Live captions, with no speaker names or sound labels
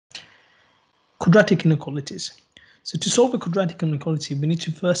Quadratic inequalities. So to solve a quadratic inequality, we need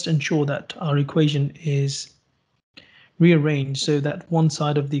to first ensure that our equation is rearranged so that one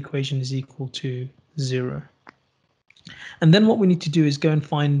side of the equation is equal to 0. And then what we need to do is go and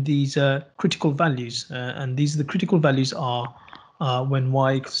find these critical values. And the critical values are when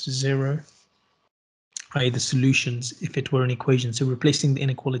y equals to 0, i.e. the solutions if it were an equation. So replacing the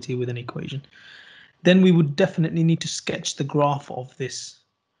inequality with an equation. Then we would definitely need to sketch the graph of this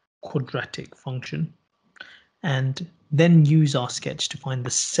quadratic function and then use our sketch to find the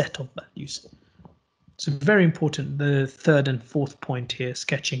set of values. So very important, the third and fourth point here,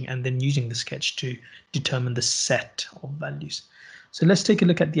 sketching and then using the sketch to determine the set of values. So let's take a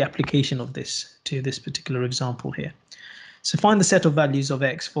look at the application of this to this particular example here. So find the set of values of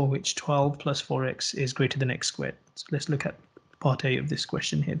x for which 12 plus 4x is greater than x squared. So let's look at part A of this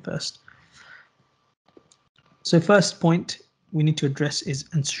question here first. So first point we need to address is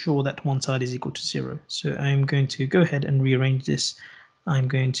ensure that one side is equal to 0. So I'm going to go ahead and rearrange this. I'm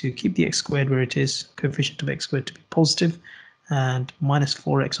going to keep the x squared where it is, coefficient of x squared to be positive, and minus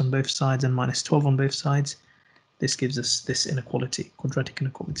 4x on both sides and minus 12 on both sides. This gives us this inequality, quadratic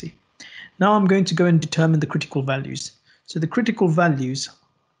inequality. Now I'm going to go and determine the critical values. So the critical values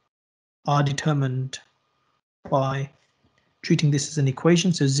are determined by treating this as an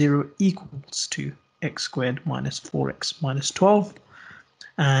equation. So 0 equals to x squared minus 4x minus 12.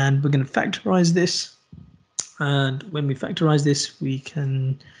 And we're going to factorize this. And when we factorize this, we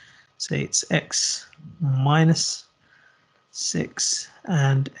can say it's x minus 6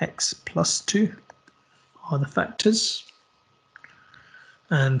 and x plus 2 are the factors.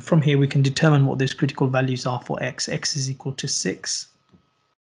 And from here, we can determine what those critical values are for x. X is equal to 6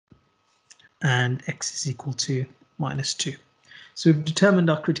 and x is equal to minus 2. So we've determined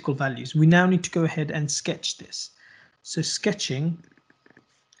our critical values. We now need to go ahead and sketch this. So sketching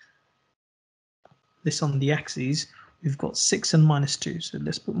this on the axes, we've got 6 and minus 2. So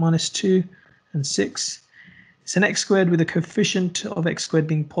let's put minus 2 and 6. It's an x squared with a coefficient of x squared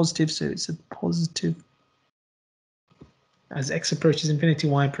being positive. So it's a positive. As x approaches infinity,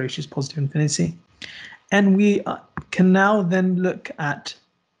 y approaches positive infinity. And we can now then look at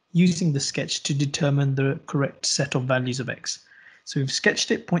using the sketch to determine the correct set of values of x. So we've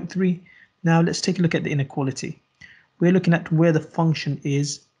sketched it, point 3. Now let's take a look at the inequality. We're looking at where the function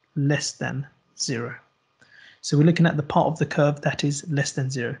is less than 0. So we're looking at the part of the curve that is less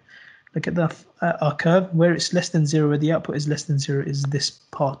than 0. Look at our curve where it's less than 0, where the output is less than 0 is this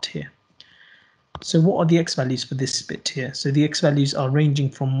part here. So what are the x values for this bit here? So the x values are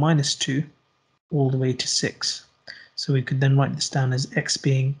ranging from minus 2 all the way to 6. So we could then write this down as x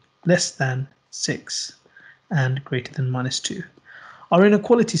being less than 6 and greater than minus 2. Our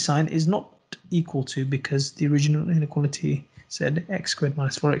inequality sign is not equal to because the original inequality said x squared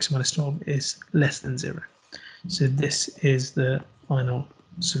minus 4x minus 12 is less than 0. So this is the final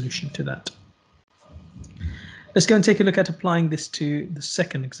solution to that. Let's go and take a look at applying this to the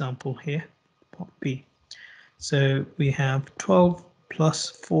second example here, part B. So we have 12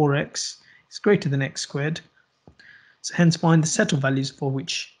 plus 4x is greater than x squared. So hence find the set of values for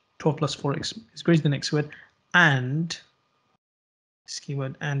which 12 plus 4x is greater than x squared, and this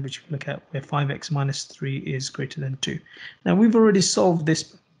keyword and, which we look at where 5x minus 3 is greater than 2. Now we've already solved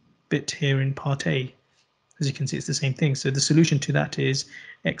this bit here in part A. As you can see, it's the same thing. So the solution to that is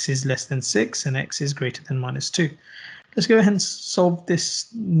x is less than 6 and x is greater than minus 2. Let's go ahead and solve this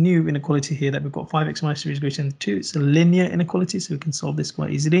new inequality here that we've got 5x minus 3 is greater than 2. It's a linear inequality, so we can solve this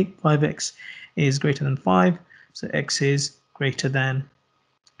quite easily. 5x is greater than 5, so x is greater than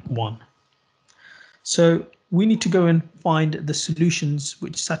 1. So we need to go and find the solutions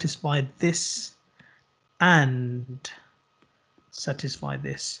which satisfy this and satisfy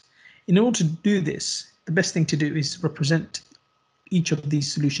this. In order to do this, the best thing to do is represent each of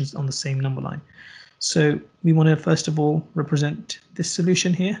these solutions on the same number line. So we want to first of all represent this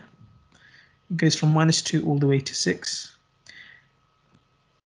solution here. It goes from minus 2 all the way to 6.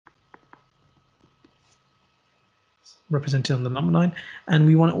 Represented on the number line. And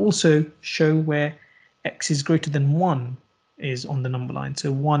we want to also show where x is greater than 1 is on the number line.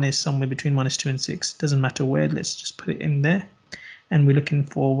 So 1 is somewhere between minus 2 and 6. Doesn't matter where, let's just put it in there. And we're looking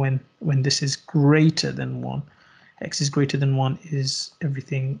for when this is greater than 1. X is greater than 1 is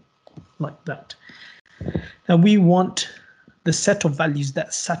everything like that. Now we want the set of values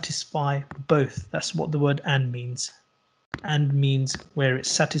that satisfy both. That's what the word and means. And means where it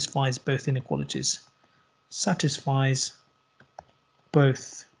satisfies both inequalities. Satisfies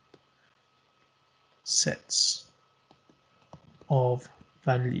both sets of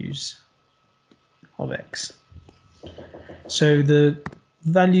values of x. So the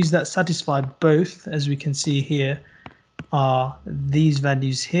values that satisfy both, as we can see here, are these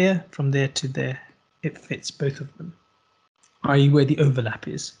values here. From there to there, it fits both of them, i.e. where the overlap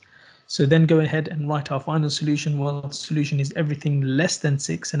is. So then go ahead and write our final solution. Well, the solution is everything less than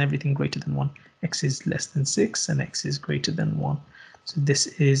 6 and everything greater than 1. X is less than 6 and X is greater than 1. So this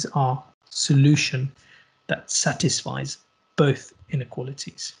is our solution that satisfies both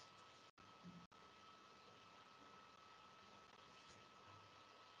inequalities.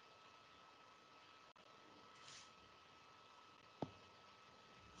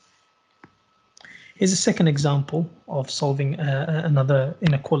 Here's a second example of solving another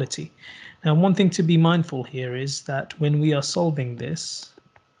inequality. Now, one thing to be mindful here is that when we are solving this,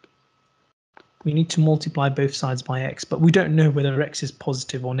 we need to multiply both sides by x, but we don't know whether x is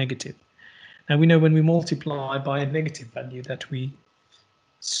positive or negative. Now, we know when we multiply by a negative value that we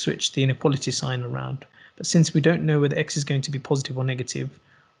switch the inequality sign around. But since we don't know whether x is going to be positive or negative,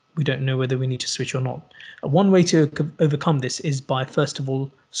 we don't know whether we need to switch or not. One way to overcome this is by, first of all,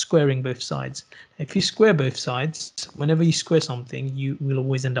 squaring both sides. If you square both sides, whenever you square something, you will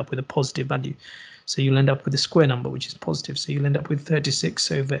always end up with a positive value. So you'll end up with a square number, which is positive. So you'll end up with 36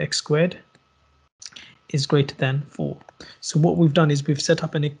 over x squared is greater than 4. So what we've done is we've set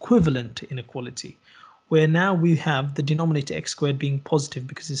up an equivalent inequality, where now we have the denominator x squared being positive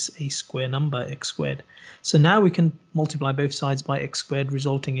because it's a square number, x squared. So now we can multiply both sides by x squared,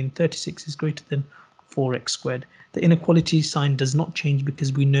 resulting in 36 is greater than 4x squared. The inequality sign does not change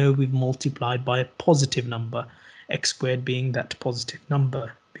because we know we've multiplied by a positive number, x squared being that positive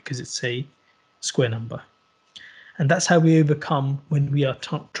number because it's a square number. And that's how we overcome when we are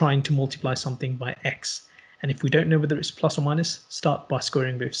trying to multiply something by x. And if we don't know whether it's plus or minus, start by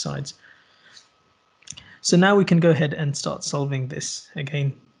squaring both sides. So now we can go ahead and start solving this.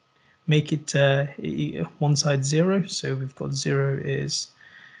 Again, make it one side 0. So we've got 0 is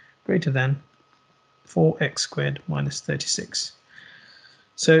greater than 4x squared minus 36.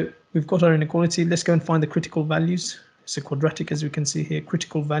 So we've got our inequality. Let's go and find the critical values. It's a quadratic, as we can see here.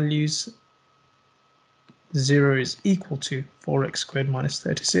 Critical values, 0 is equal to 4x squared minus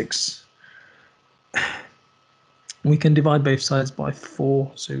 36. We can divide both sides by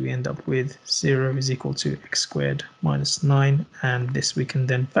 4, so we end up with 0 is equal to x squared minus 9, and this we can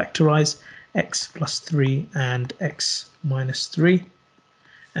then factorize, x plus 3 and x minus 3.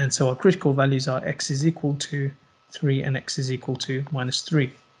 And so our critical values are x is equal to 3 and x is equal to minus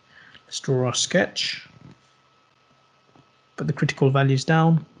 3. Let's draw our sketch. Put the critical values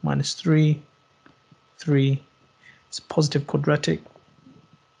down, minus 3, 3. It's a positive quadratic.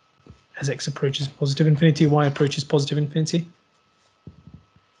 As x approaches positive infinity, y approaches positive infinity.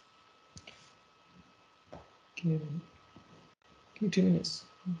 Give me 2 minutes.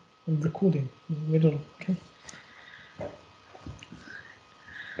 I'm recording in the middle, okay?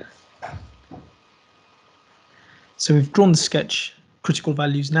 So we've drawn the sketch, critical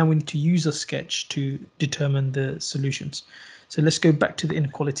values. Now we need to use a sketch to determine the solutions. So let's go back to the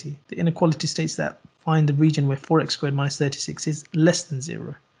inequality. The inequality states that find the region where 4x squared minus 36 is less than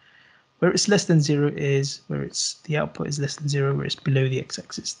 0. Where it's less than 0 is where the output is less than 0, where it's below the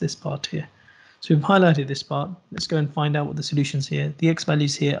x-axis, this part here. So we've highlighted this part. Let's go and find out what the solutions here. The x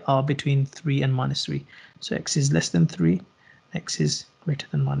values here are between 3 and minus 3. So x is less than 3, x is greater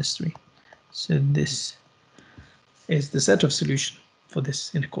than minus 3. So this is the set of solution for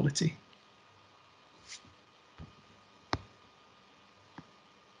this inequality.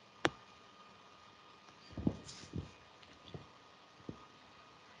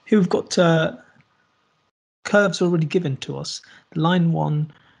 Here we've got curves already given to us. Line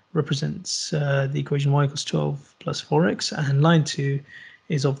 1 represents the equation y equals 12 plus 4x, and line 2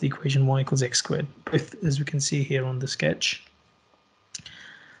 is of the equation y equals x squared, both as we can see here on the sketch.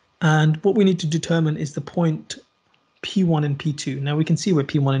 And what we need to determine is the point P1 and P2. Now we can see where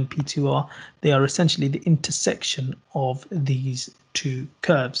P1 and P2 are. They are essentially the intersection of these two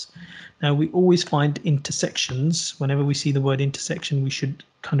curves. Now we always find intersections. Whenever we see the word intersection, we should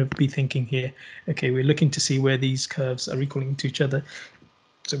kind of be thinking here, okay, we're looking to see where these curves are equaling to each other.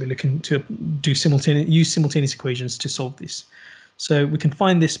 So we're looking to use simultaneous equations to solve this. So we can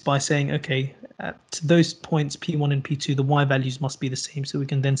find this by saying, okay, at those points P1 and P2, the y values must be the same. So we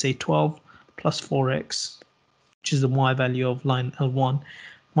can then say 12 plus 4x, which is the y value of line L1,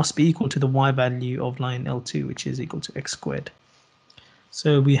 must be equal to the y value of line L2, which is equal to x squared.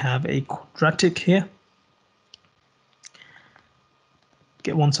 So we have a quadratic here.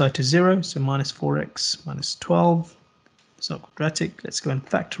 Get one side to 0, so minus 4x minus 12. It's not quadratic. Let's go and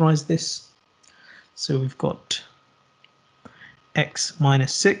factorize this. So we've got x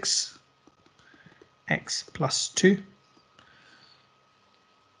minus 6, x plus 2.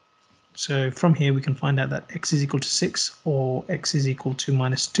 So from here we can find out that x is equal to 6 or x is equal to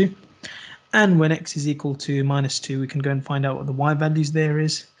minus 2. And when x is equal to minus 2, we can go and find out what the y values there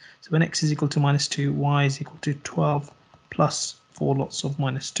is. So when x is equal to minus 2, y is equal to 12 plus 4 lots of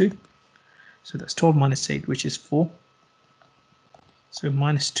minus 2. So that's 12 minus 8, which is 4. So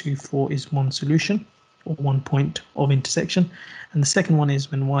minus 2, 4 is one solution, or one point of intersection. And the second one is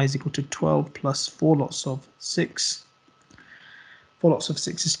when y is equal to 12 plus 4 lots of 6. 4 lots of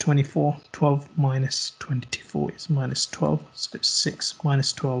 6 is 24. 12 minus 24 is minus 12. So it's 6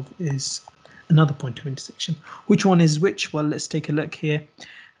 minus 12 is another point of intersection. Which one is which? Well, let's take a look here.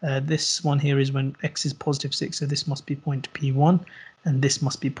 This one here is when x is positive 6, so this must be point P1, and this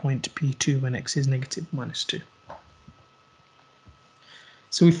must be point P2 when x is negative minus 2.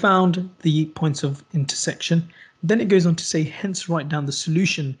 So we found the points of intersection. Then it goes on to say, hence write down the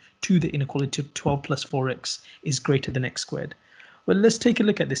solution to the inequality of 12 plus 4x is greater than x squared. Well, let's take a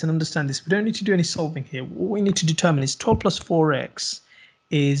look at this and understand this. We don't need to do any solving here. What we need to determine is 12 plus 4x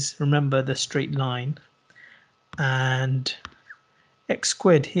is, remember, the straight line, and x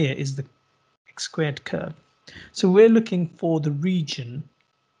squared here is the x squared curve. So we're looking for the region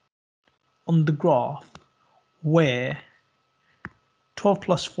on the graph where 12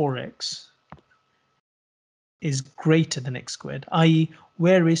 plus 4x is greater than x squared, i.e.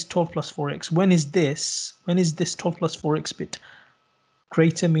 where is 12 plus 4x? When is this 12 plus 4x bit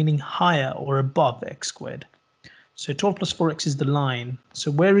greater, meaning higher or above x squared? So 12 plus 4x is the line.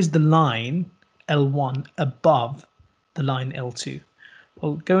 So where is the line L1 above the line L2?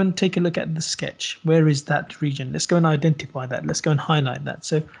 Well, go and take a look at the sketch. Where is that region? Let's go and identify that. Let's go and highlight that.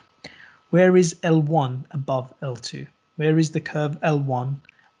 So where is L1 above L2? Where is the curve L1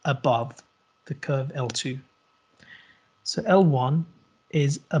 above the curve L2? So L1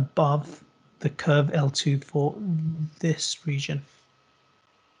 is above the curve L2 for this region.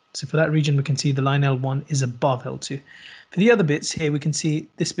 So for that region, we can see the line L1 is above L2. For the other bits here, we can see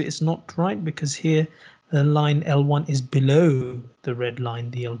this bit is not right because here the line L1 is below the red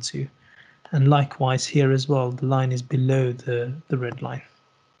line, the L2. And likewise here as well, the line is below the red line.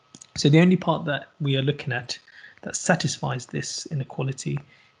 So the only part that we are looking at that satisfies this inequality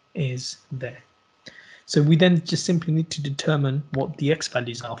is there. So we then just simply need to determine what the x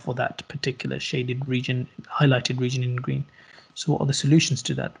values are for that particular shaded region, highlighted region in green. So what are the solutions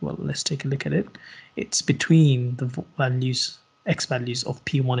to that? Well, let's take a look at it. It's between the values, x values of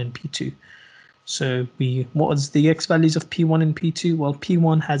P1 and P2. So what was the x values of P1 and P2? Well,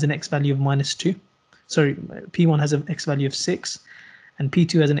 P1 has an x value of minus 2. Sorry, P1 has an x value of 6. And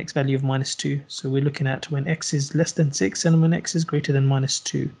P2 has an x value of minus 2. So we're looking at when x is less than 6 and when x is greater than minus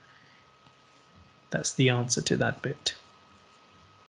 2. That's the answer to that bit.